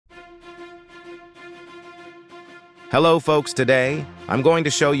Hello folks, today I'm going to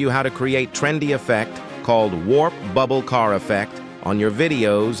show you how to create trendy effect called Warp Bubble Car Effect on your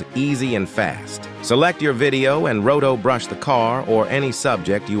videos easy and fast. Select your video and roto brush the car or any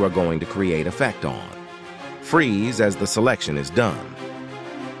subject you are going to create effect on. Freeze as the selection is done.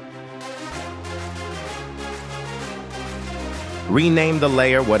 Rename the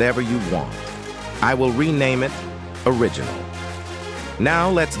layer whatever you want. I will rename it Original. Now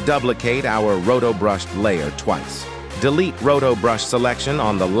let's duplicate our roto brushed layer twice. Delete roto brush selection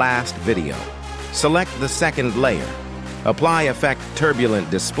on the last video. Select the second layer. Apply effect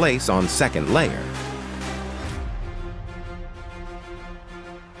Turbulent Displace on second layer.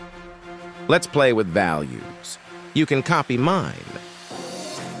 Let's play with values. You can copy mine.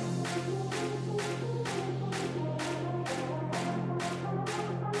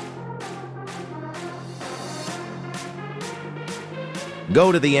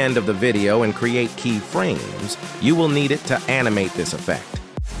 Go to the end of the video and create keyframes. You will need it to animate this effect.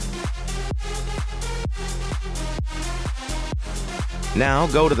 Now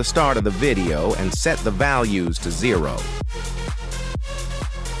go to the start of the video and set the values to 0.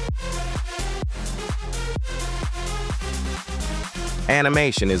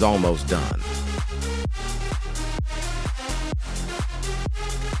 Animation is almost done.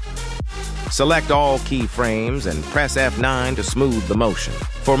 Select all keyframes and press F9 to smooth the motion.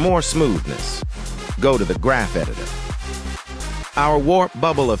 For more smoothness, go to the graph editor. Our warp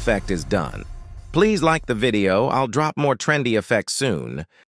bubble effect is done. Please like the video. I'll drop more trendy effects soon.